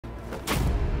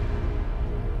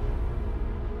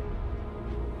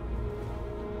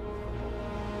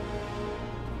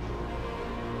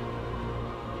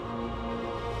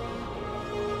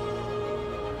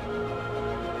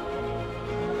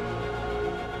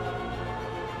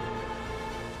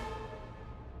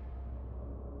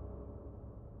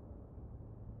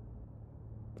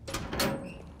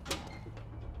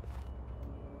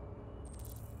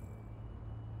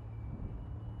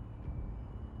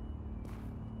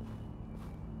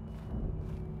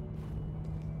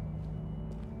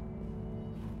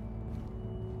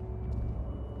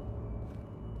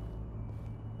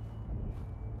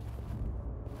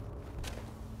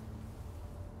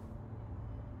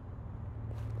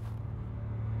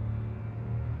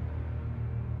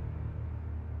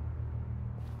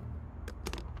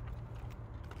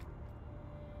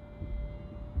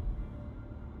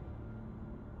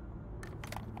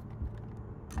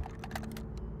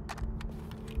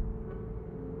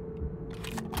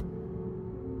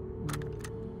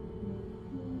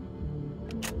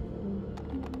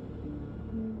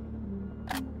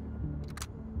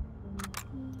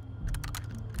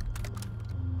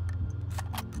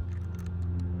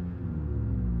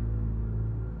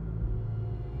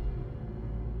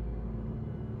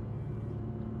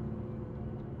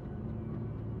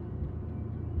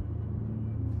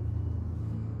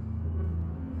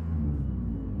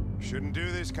Shouldn't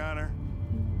do this, Connor.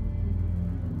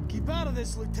 Keep out of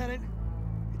this, Lieutenant.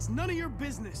 It's none of your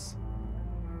business.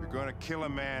 You're gonna kill a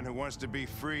man who wants to be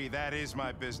free. That is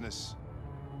my business.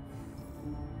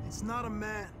 It's not a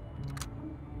man.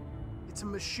 It's a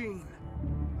machine.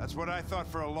 That's what I thought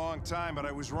for a long time, but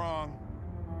I was wrong.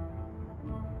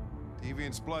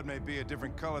 Deviant's blood may be a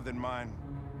different color than mine.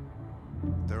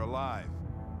 But they're alive.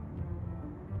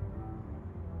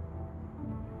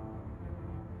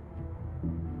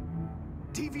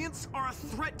 Deviants are a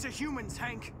threat to humans,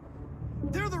 Hank.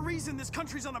 They're the reason this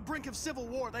country's on the brink of civil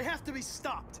war. They have to be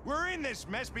stopped. We're in this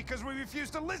mess because we refuse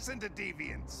to listen to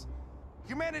deviants.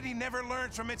 Humanity never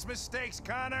learns from its mistakes,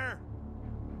 Connor.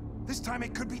 This time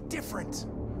it could be different.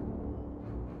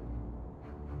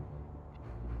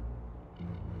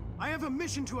 I have a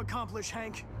mission to accomplish,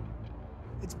 Hank.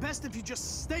 It's best if you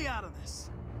just stay out of this.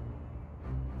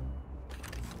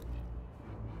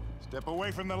 Step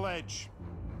away from the ledge.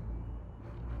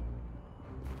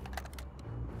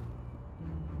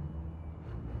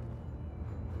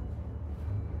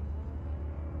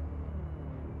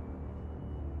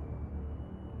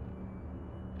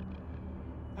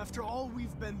 After all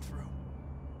we've been through,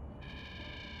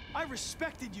 I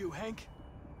respected you, Hank.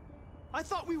 I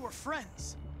thought we were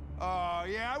friends. Oh,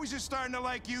 yeah, I was just starting to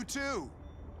like you, too.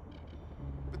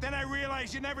 But then I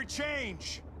realized you never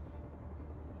change.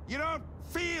 You don't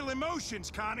feel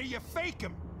emotions, Connor. You fake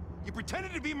them. You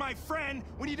pretended to be my friend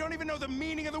when you don't even know the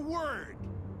meaning of the word.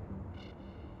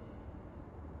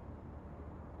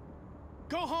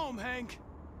 Go home, Hank.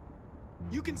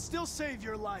 You can still save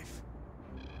your life.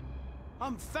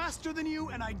 I'm faster than you,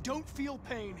 and I don't feel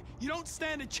pain. You don't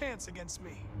stand a chance against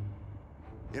me.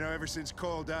 You know, ever since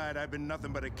Cole died, I've been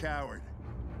nothing but a coward.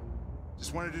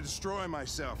 Just wanted to destroy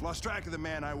myself. Lost track of the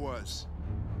man I was.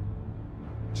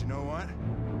 But you know what?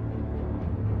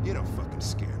 You don't fucking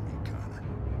scare me, Connor.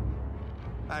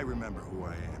 I remember who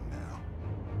I am now.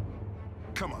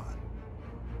 Come on.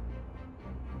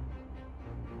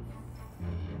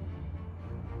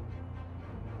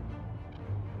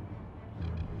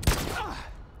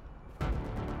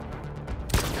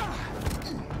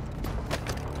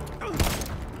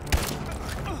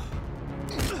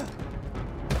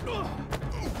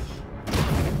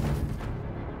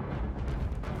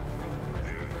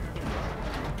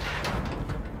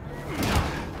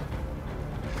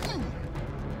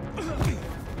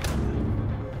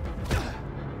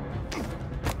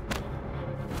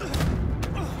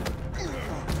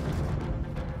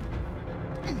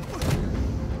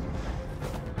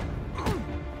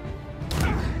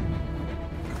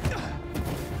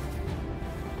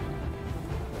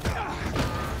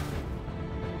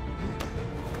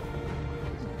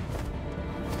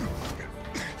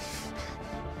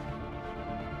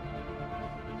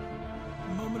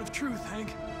 Moment of truth,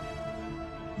 Hank.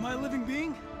 Am I a living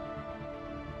being?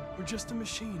 Or just a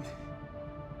machine?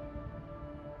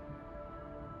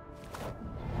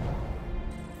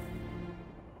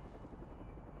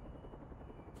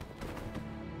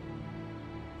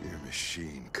 You're a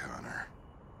machine, Connor.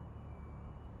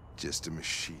 Just a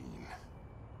machine.